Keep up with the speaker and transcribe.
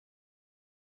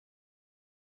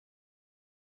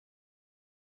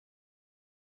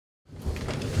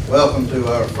Welcome to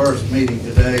our first meeting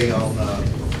today on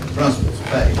principal's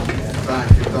pay and trying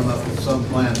to come up with some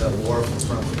plan that will work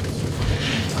for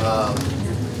principals.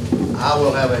 I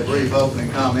will have a brief opening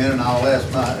comment, and I'll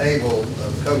ask my able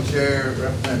co-chair,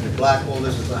 Representative Blackwell.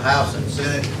 This is the House and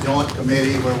Senate Joint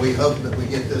Committee where we hope that we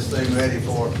get this thing ready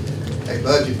for a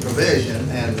budget provision,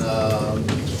 and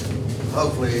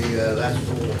hopefully that's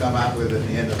what we'll come out with at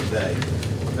the end of the day.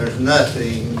 There's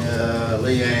nothing,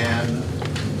 Leanne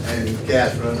and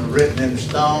Catherine, written in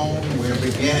stone. We're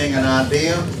beginning an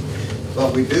idea,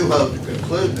 but we do hope to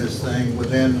conclude this thing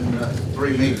within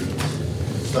 3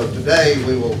 meetings. So today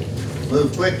we will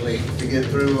move quickly to get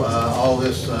through all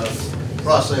this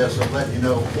process of letting you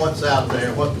know what's out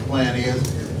there, what the plan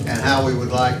is, and how we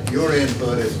would like your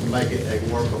input is to make it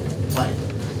a workable plan.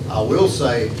 I will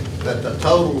say that the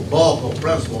total bulk of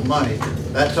principal money,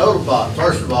 that total pot,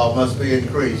 first of all, must be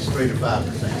increased 3 to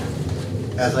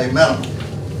 5% as a minimum.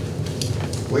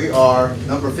 We are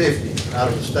number 50 out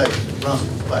of the state in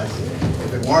principal pay.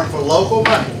 If it weren't for local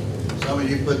money, some of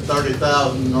you put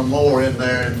 30,000 or more in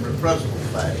there in principal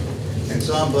pay, and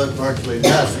some put virtually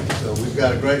nothing. So we've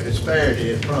got a great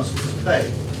disparity in principal pay,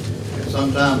 and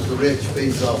sometimes the rich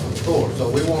feeds off the poor. So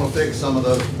we want to fix some of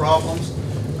those problems.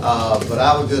 But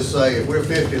I would just say, if we're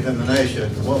 50th in the nation,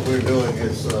 what we're doing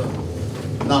is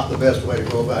not the best way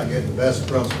to go about getting the best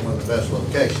principal in the best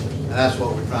location, and that's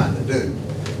what we're trying to do.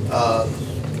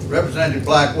 Representative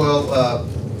Blackwell,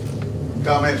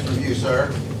 comments from you,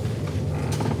 sir.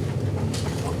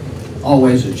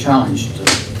 Always a challenge to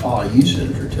follow you,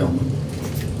 Senator Tillman.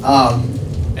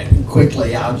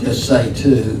 Quickly, I'll just say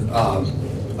too,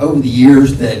 over the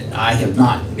years that I have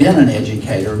not been an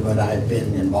educator, but I've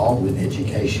been involved with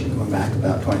education going back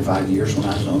about 25 years when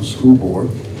I was on the school board,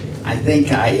 I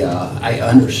think I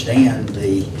understand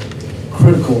the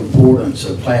critical importance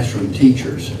of classroom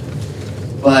teachers.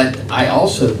 But I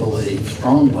also believe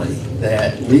strongly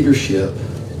that leadership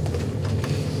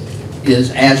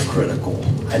is as critical.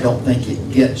 I don't think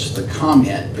it gets the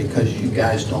comment because you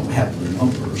guys don't have the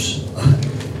numbers,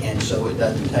 and so it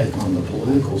doesn't take on the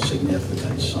political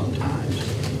significance sometimes.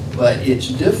 But it's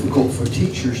difficult for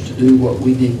teachers to do what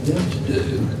we need them to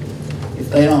do if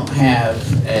they don't have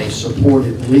a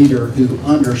supportive leader who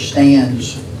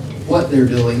understands what they're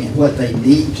doing and what they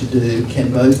need to do,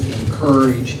 can both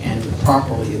encourage and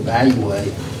properly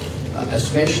evaluate,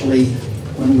 especially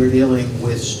when we're dealing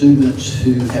with students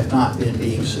who have not been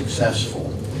being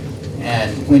successful.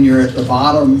 And when you're at the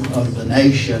bottom of the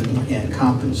nation in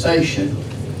compensation,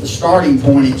 the starting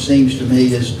point, it seems to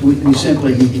me, is we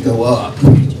simply need to go up.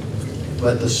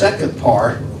 But the second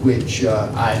part, which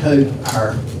I hope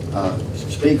our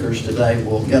speakers today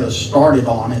will get us started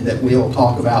on, and that we'll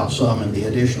talk about some in the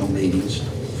additional meetings,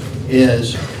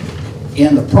 is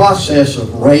in the process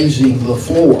of raising the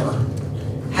floor,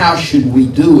 how should we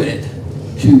do it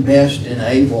to best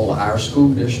enable our school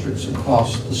districts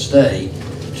across the state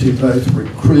to both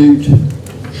recruit,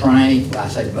 train, I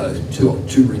say both,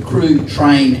 to recruit,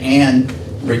 train, and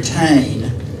retain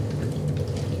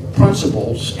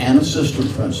principals and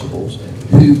assistant principals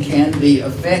who can be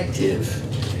effective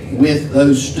with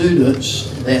those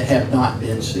students that have not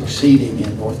been succeeding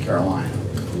in North Carolina.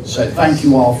 So thank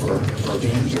you all for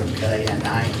being here today, and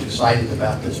I am excited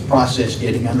about this process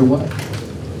getting underway.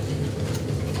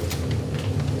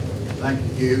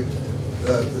 Thank you.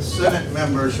 The Senate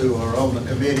members who are on the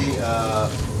committee,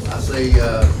 I see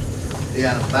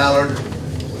Deanna Ballard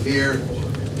here,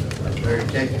 a very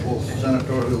capable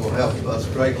senator who will help us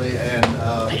greatly, and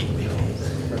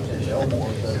Representative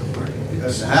Elmore. In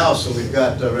the House, so we've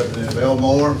got Representative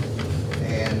Elmore,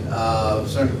 and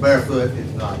Senator Barefoot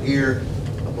is not here.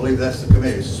 I believe that's the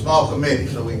committee. It's a small committee,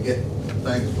 so we can get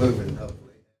things moving